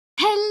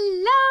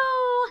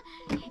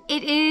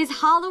It is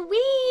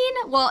Halloween.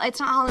 Well, it's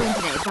not Halloween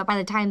today, but by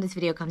the time this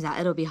video comes out,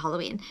 it'll be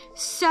Halloween.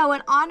 So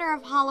in honor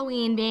of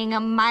Halloween being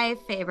my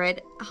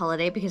favorite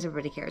holiday, because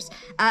everybody cares,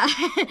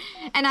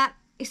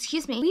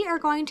 excuse me, we are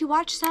going to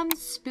watch some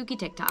spooky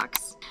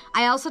TikToks.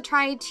 I also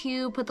tried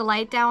to put the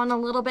light down a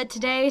little bit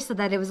today so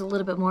that it was a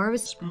little bit more of a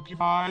spooky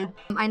vibe.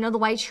 I know the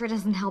white shirt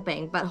isn't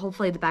helping, but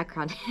hopefully the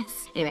background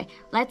is. Anyway,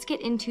 let's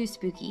get into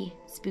spooky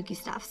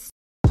stuffs.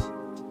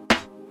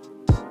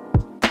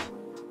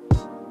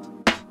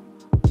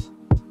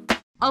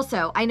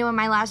 Also, I know in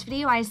my last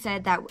video I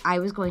said that I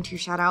was going to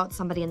shout out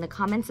somebody in the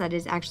comments. That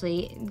is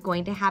actually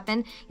going to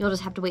happen. You'll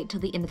just have to wait till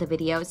the end of the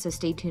video, so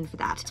stay tuned for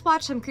that. Let's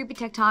watch some creepy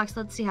TikToks.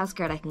 Let's see how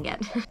scared I can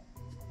get.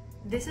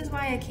 This is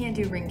why I can't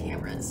do Ring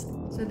cameras.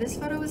 So this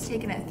photo was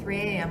taken at 3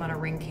 a.m. on a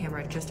Ring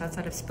camera just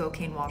outside of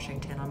Spokane,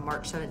 Washington on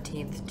March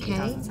 17th,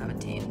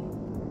 2017.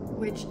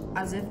 Which,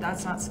 as if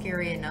that's not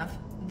scary enough,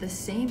 the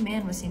same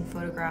man was seen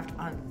photographed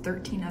on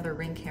 13 other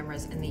Ring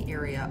cameras in the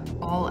area,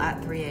 all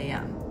at 3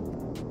 a.m.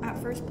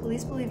 At first,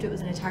 police believed it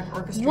was an attack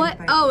orchestrated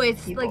by Oh,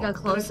 it's people, like a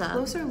close-up. But a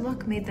closer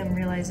look made them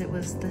realize it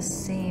was the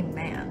same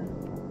man.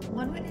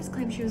 One witness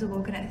claimed she was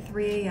awoken at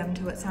 3 a.m.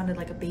 to what sounded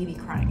like a baby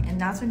crying, and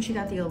that's when she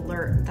got the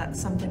alert that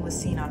something was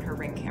seen on her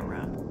Ring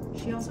camera.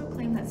 She also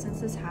claimed that since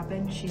this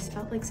happened, she's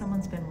felt like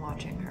someone's been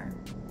watching her.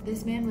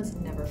 This man was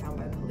never found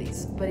by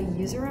police, but a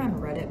user on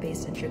Reddit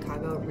based in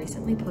Chicago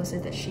recently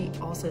posted that she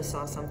also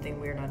saw something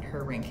weird on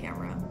her Ring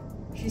camera.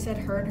 She said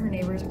her and her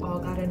neighbors all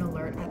got an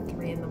alert at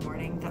 3 in the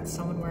morning that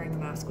someone wearing a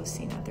mask was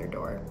seen at their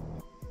door.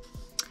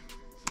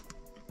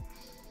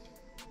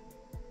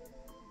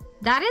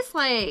 That is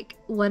like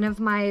one of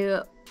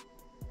my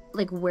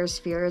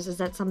worst fears, is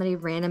that somebody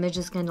random is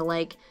just gonna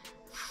like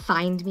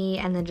find me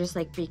and then just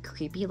like be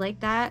creepy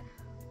like that.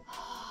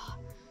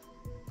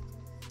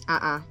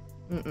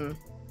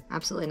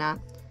 Absolutely not.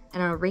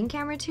 And on a Ring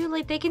camera too,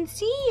 like they can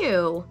see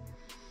you.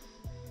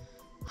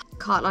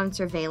 Caught on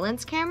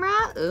surveillance camera?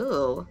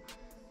 Ooh.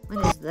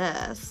 What is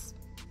this?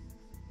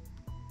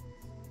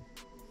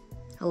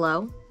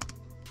 Hello?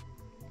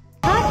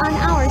 Caught on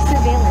our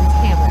surveillance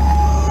camera.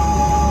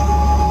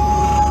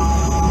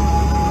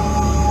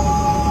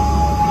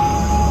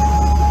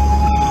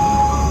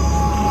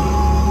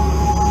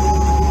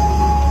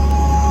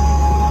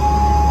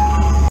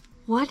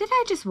 What did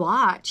I just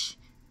watch?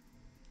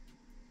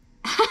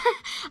 I'm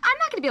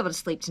not gonna be able to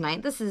sleep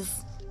tonight. This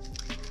is...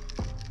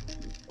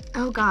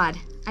 Oh God,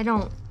 I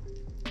don't...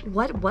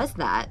 What was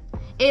that?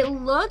 It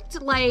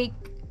looked like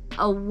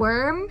a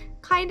worm,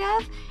 kind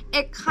of.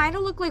 It kind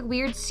of looked like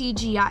weird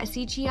CGI.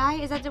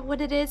 CGI? Is that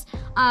what it is?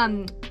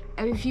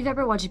 If you've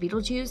ever watched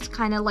Beetlejuice,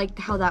 kind of like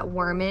how that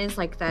worm is,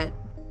 like that.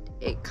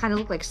 It kind of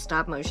looked like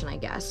stop motion, I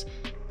guess.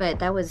 But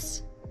that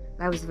was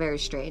very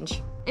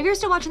strange. If you're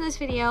still watching this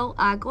video,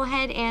 go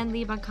ahead and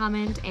leave a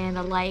comment and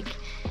a like.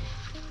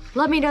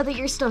 Let me know that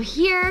you're still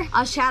here.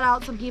 I'll shout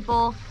out some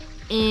people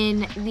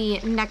in the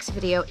next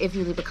video if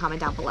you leave a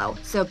comment down below.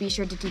 So be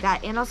sure to do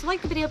that, and also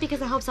like the video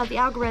because it helps out the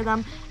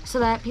algorithm so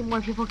that more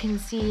people can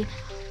see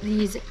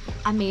these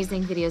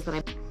amazing videos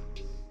that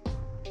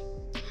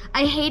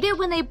I hate it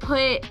when they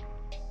put...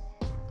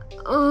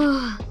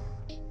 Ugh.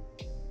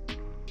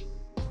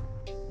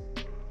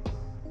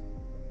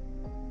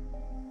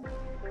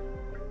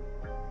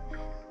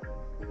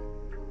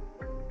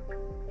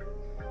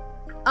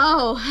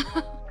 Oh,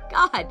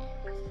 God.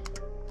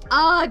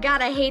 Oh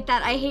God, I hate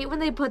that. I hate when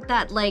they put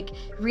that like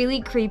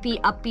really creepy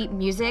upbeat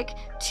music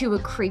to a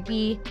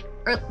creepy,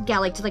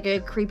 to like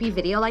a creepy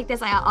video like this.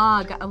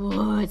 Oh God,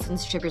 oh, it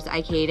sends triggers. I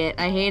hate it.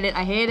 I hate it.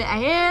 I hate it. I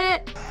hate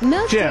it.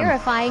 Most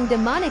terrifying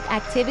demonic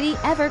activity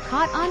ever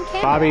caught on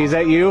camera. Bobby, is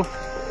that you?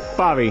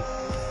 Bobby.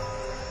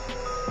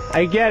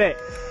 I get it.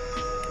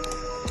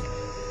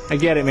 I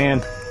get it,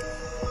 man.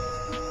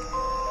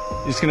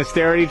 You're just gonna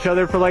stare at each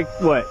other for like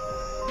what?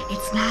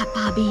 It's not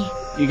Bobby.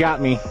 You got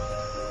me.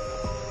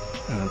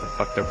 I don't know what the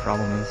fuck their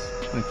problem is.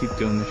 I'm gonna keep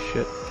doing this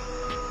shit.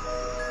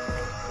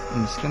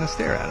 I'm just gonna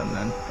stare at them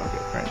then. Fuck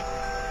it, right?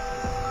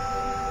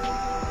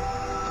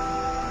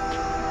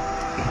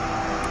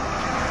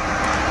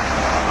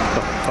 What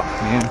the fuck,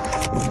 man?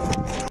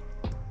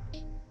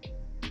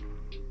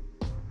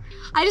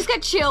 I just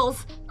got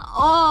chills.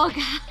 Oh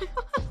God.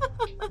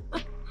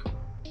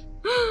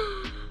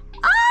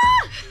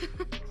 Ah!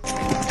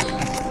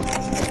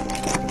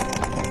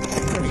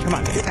 Come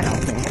on, get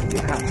out, man.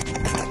 Get out.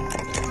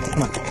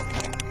 Come on.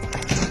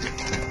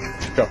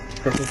 Go.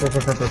 No,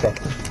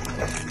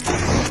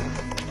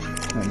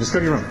 just go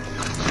to your room.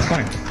 It's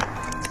fine.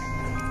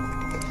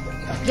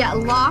 Yeah,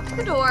 lock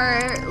the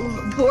door,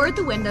 board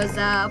the windows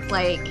up,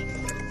 like,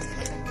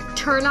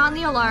 turn on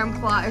the alarm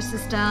clock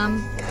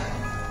system.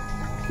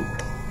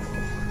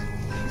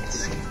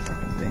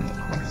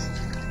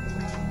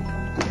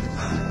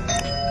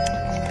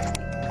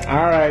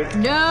 All right.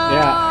 No.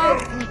 Yeah.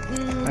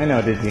 I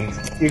know, Disney.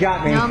 You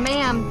got me. No,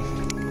 ma'am.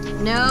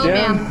 No, Jim,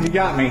 ma'am. you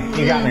got me.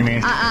 You got me,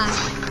 man.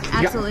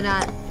 Absolutely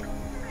not.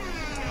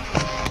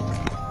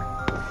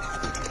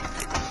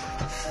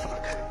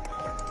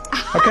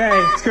 Okay,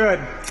 it's good.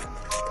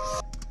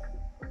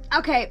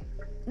 Okay,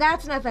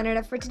 that's enough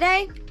internet for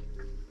today.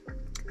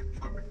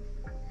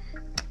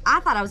 I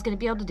thought I was gonna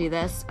be able to do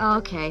this.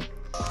 Okay.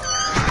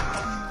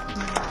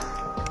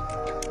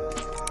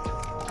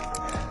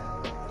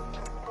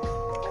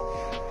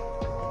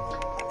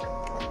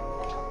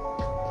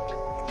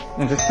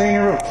 And just stay in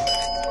your room.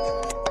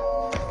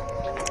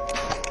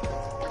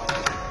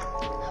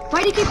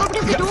 Why do you keep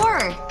opening the door?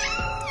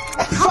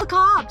 Call the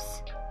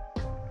cops.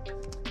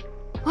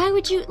 Why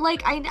would you,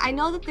 like, I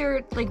know that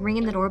they're, like,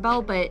 ringing the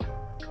doorbell, but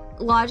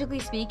logically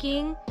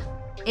speaking,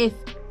 if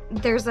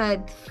there's a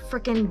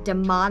freaking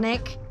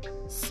demonic,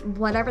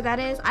 whatever that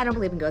is, I don't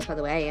believe in ghosts, by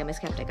the way. I am a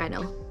skeptic, I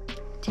know.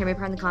 Tear me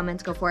apart in the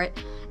comments, go for it.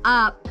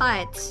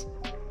 But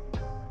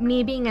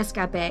me being a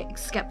skeptic?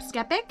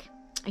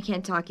 I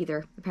can't talk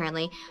either,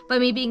 apparently. But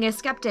me being a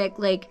skeptic,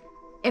 like,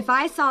 if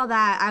I saw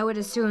that, I would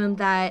assume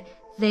that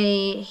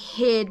they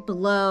hid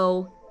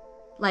below,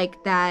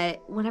 like, that,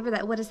 whatever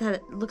that, what is that?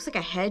 It looks like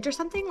a hedge or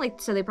something? Like,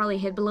 so they probably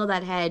hid below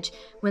that hedge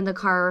when the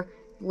car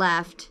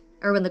left,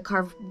 or when the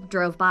car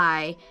drove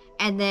by.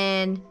 And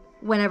then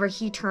whenever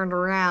he turned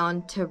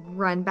around to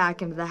run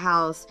back into the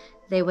house,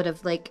 they would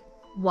have, like,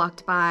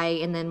 walked by,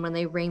 and then when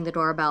they ring the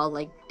doorbell,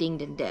 like, ding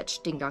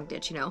dong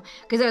ditch, you know?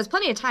 Because there was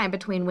plenty of time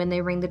between when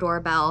they ring the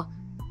doorbell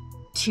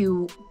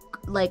to,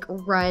 like,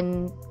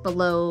 run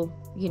below,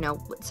 you know,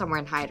 somewhere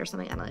and hide or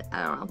something. I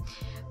don't know.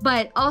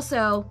 But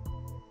also,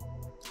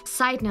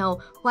 side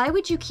note, why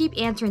would you keep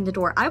answering the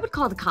door? I would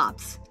call the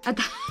cops. At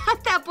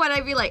that point,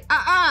 I'd be like,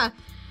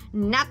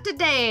 not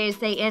today,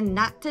 Satan,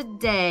 not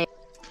today.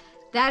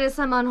 That is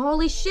some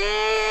unholy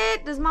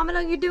shit. Does Mama know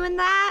you're doing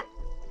that?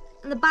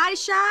 In the body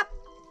shop?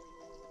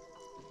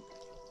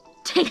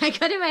 Dang, I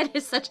could have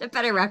made such a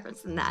better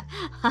reference than that.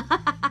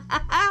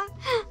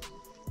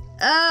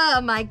 Oh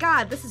my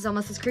god, this is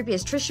almost as creepy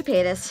as Trisha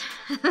Paytas.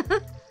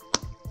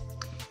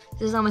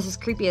 This is almost as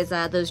creepy as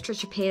those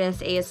Trisha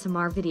Paytas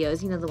ASMR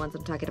videos. You know the ones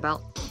I'm talking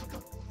about.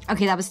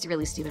 Okay, that was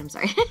really stupid, I'm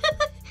sorry.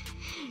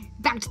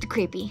 Back to the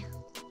creepy.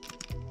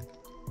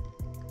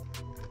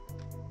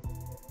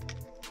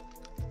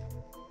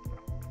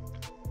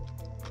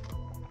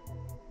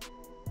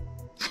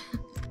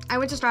 I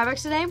went to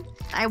Starbucks today.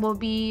 I will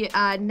be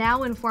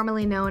now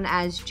informally known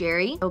as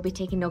Jerry. I will be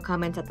taking no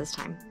comments at this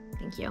time.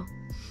 Thank you.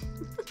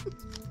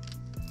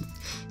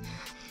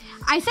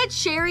 I said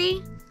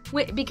Sherry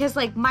because,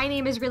 like, my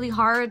name is really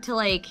hard to,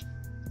 like,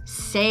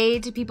 say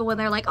to people when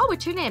they're like, oh,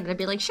 what's your name? And I'd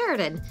be like,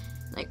 Sheridan.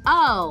 Like,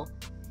 oh.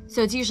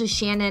 So it's usually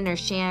Shannon or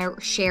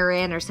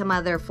Sharon or some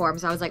other form.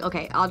 So I was like,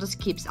 okay, I'll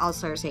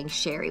start saying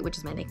Sherry, which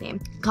is my nickname.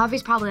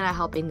 Coffee's probably not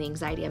helping the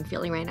anxiety I'm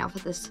feeling right now for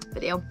this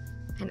video.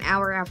 An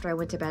hour after I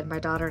went to bed, my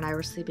daughter and I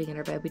were sleeping in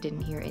her bed. We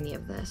didn't hear any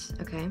of this,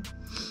 okay?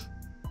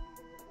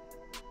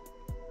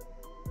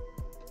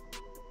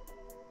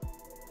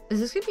 Is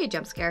this gonna be a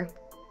jump scare?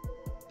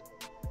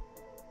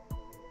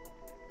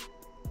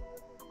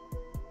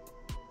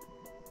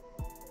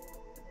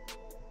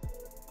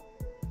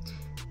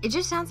 It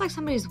just sounds like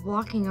somebody's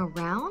walking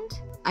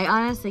around. I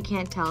honestly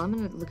can't tell. I'm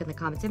gonna look in the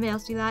comments. Anybody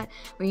else do that?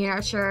 When you're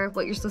not sure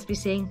what you're supposed to be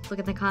seeing, look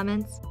in the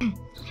comments.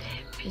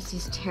 This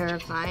is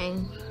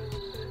terrifying.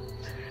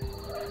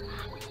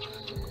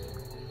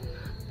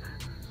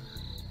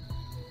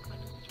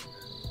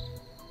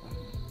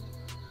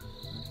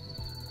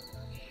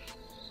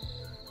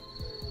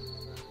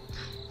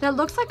 That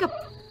looks like a...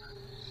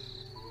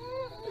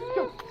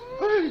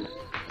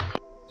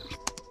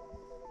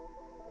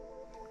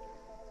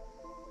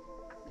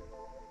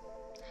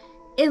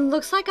 It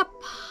looks like a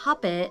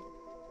puppet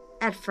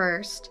at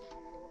first,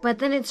 but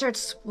then it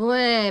starts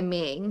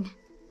swimming.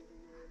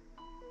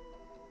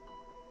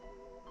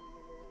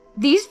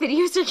 These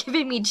videos are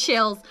giving me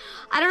chills.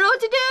 I don't know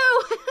what to do.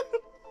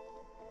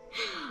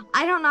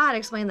 I don't know how to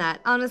explain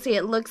that. Honestly,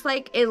 it looked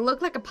like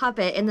a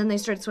puppet and then they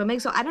started swimming.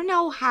 So I don't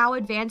know how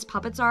advanced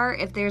puppets are,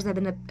 if there's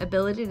an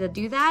ability to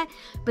do that,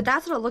 but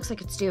that's what it looks like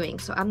it's doing.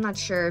 So I'm not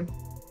sure.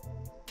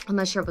 I'm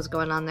not sure what's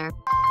going on there.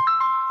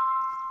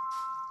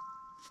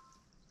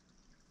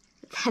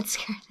 That's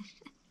scared.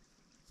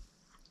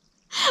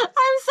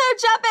 I'm so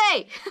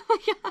jumpy. Oh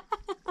my God.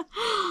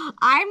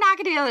 I'm not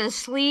gonna be able to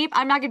sleep.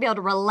 I'm not gonna be able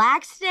to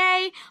relax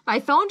today. My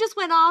phone just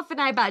went off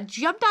and I about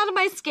jumped out of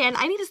my skin.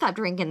 I need to stop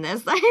drinking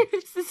this.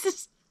 This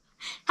is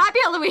happy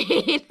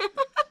Halloween.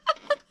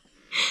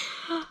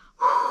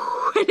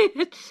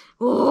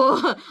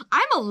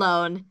 I'm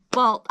alone.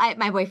 Well,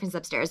 my boyfriend's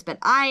upstairs, but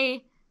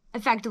I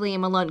effectively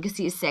am alone because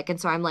he's sick, and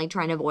so I'm like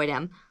trying to avoid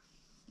him.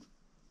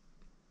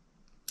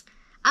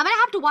 I'm gonna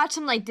have to watch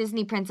some like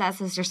Disney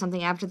princesses or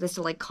something after this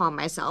to like calm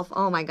myself.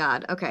 Oh my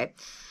God, okay.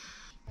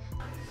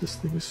 This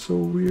thing is so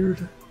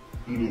weird.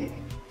 Can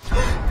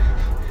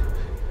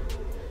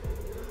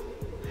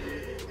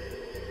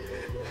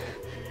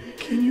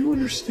you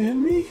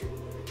understand me?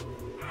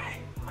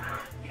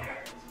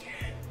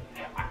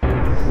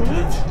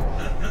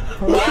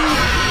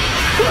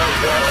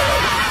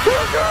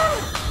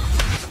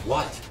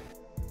 What?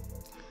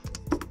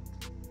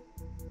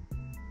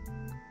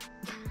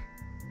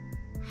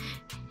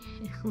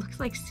 It looks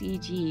like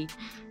CG,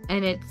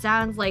 and it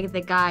sounds like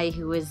the guy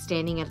who was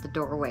standing at the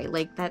doorway.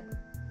 Like that.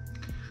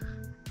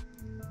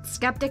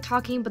 skeptic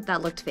talking, but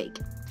that looked fake.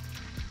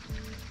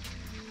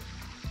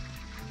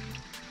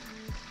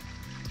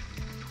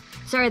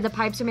 Sorry, the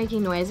pipes are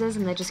making noises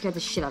and they just scared the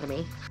shit out of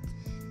me.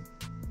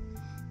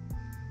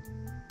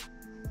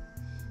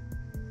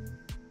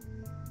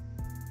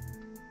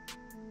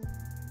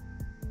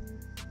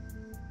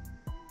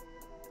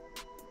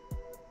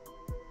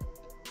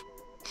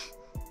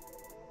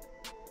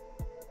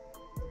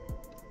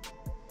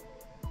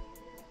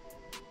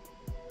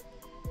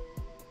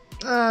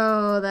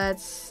 Oh,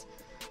 that's...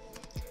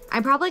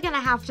 I'm probably gonna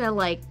have to,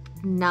 like,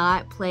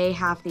 not play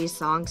half these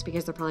songs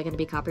because they're probably gonna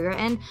be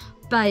copywritten,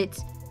 but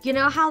you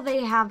know how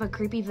they have a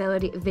creepy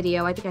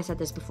video? I think I said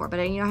this before, but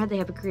you know how they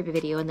have a creepy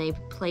video and they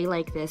play,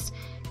 like, this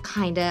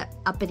kind of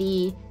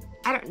uppity,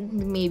 I don't,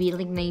 maybe,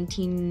 like,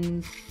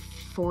 1940s,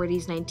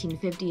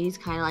 1950s,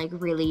 kind of, like,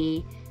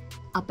 really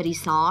uppity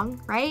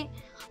song, right?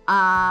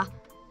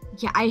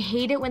 Yeah, I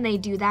hate it when they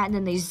do that and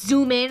then they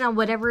zoom in on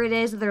whatever it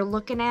is that they're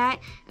looking at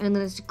and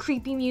then it's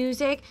creepy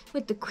music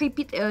with the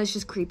creepy, it's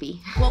just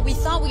creepy. Well, we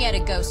thought we had a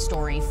ghost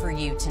story for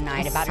you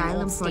tonight about an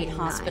Asylum old state 49.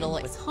 hospital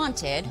that was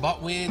haunted.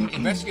 But when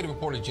investigative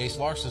reporter Jace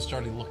Larson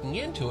started looking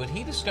into it,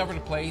 he discovered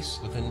a place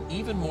with an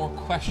even more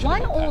questionable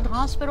One old pattern.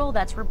 hospital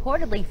that's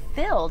reportedly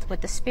filled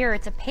with the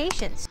spirits of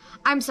patients.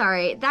 I'm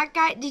sorry, that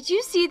guy, did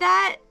you see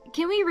that?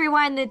 Can we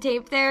rewind the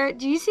tape there?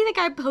 Do you see the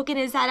guy poking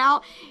his head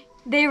out?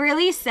 They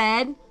really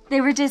said, they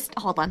were just,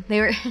 hold on,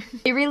 they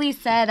really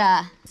said,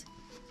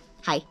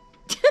 hi.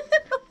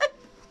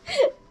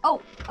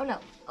 Oh no,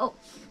 oh,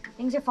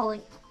 things are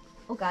falling.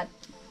 Oh God,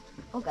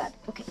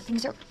 okay,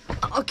 things are,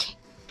 okay.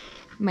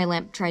 My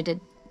lamp tried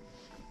to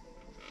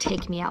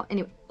take me out,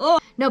 anyway. Oh,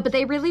 no, but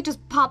they really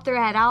just popped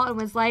their head out and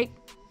was like,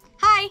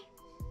 hi,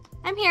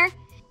 I'm here.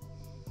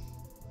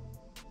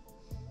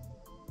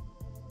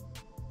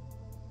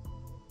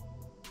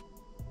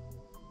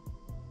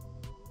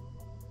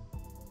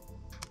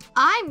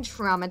 I'm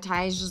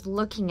traumatized just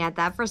looking at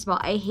that. First of all,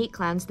 I hate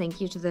clowns.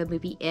 Thank you to the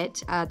movie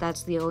It.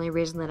 That's the only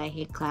reason that I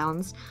hate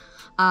clowns.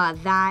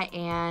 That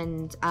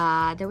and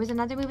there was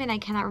another movie and I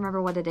cannot remember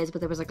what it is,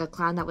 but there was like a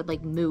clown that would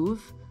like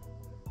move.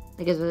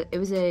 Like it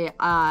was a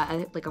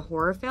like a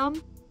horror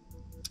film,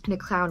 and a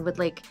clown would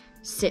like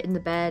sit in the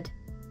bed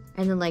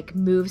and then like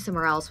move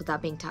somewhere else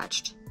without being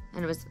touched.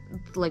 And it was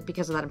like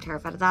because of that, I'm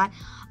terrified of that.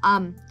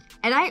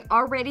 And I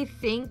already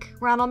think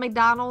Ronald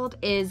McDonald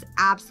is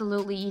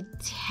absolutely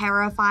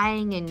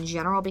terrifying in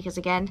general because,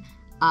 again,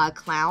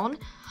 clown.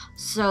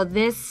 So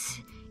this,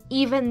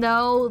 even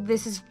though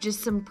this is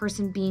just some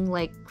person being,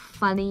 like,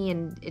 funny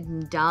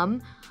and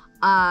dumb,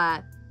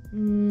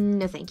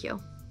 no thank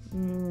you.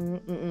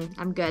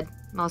 I'm good.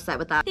 I'm all set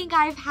with that. I think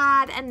I've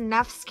had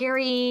enough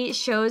scary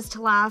shows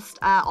to last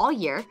all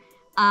year.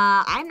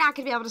 I'm not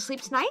going to be able to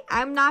sleep tonight.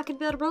 I'm not going to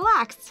be able to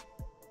relax.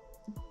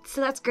 So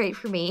that's great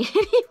for me.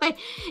 Anyway,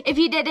 if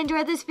you did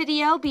enjoy this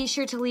video, be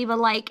sure to leave a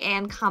like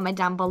and comment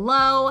down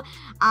below.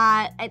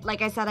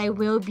 Like I said, I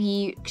will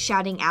be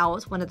shouting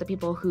out one of the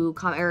people who,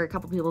 or a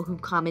couple people who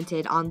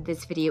commented on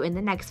this video in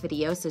the next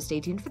video, so stay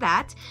tuned for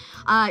that.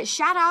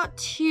 Shout out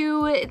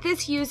to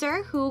this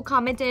user who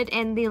commented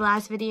in the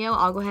last video.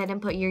 I'll go ahead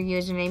and put your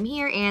username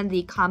here and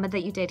the comment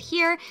that you did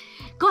here.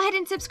 Go ahead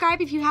and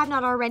subscribe if you have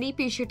not already.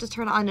 Be sure to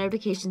turn on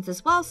notifications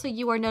as well so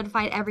you are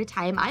notified every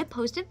time I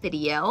post a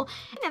video.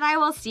 And I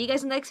will see you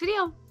guys in the next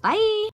video. Bye!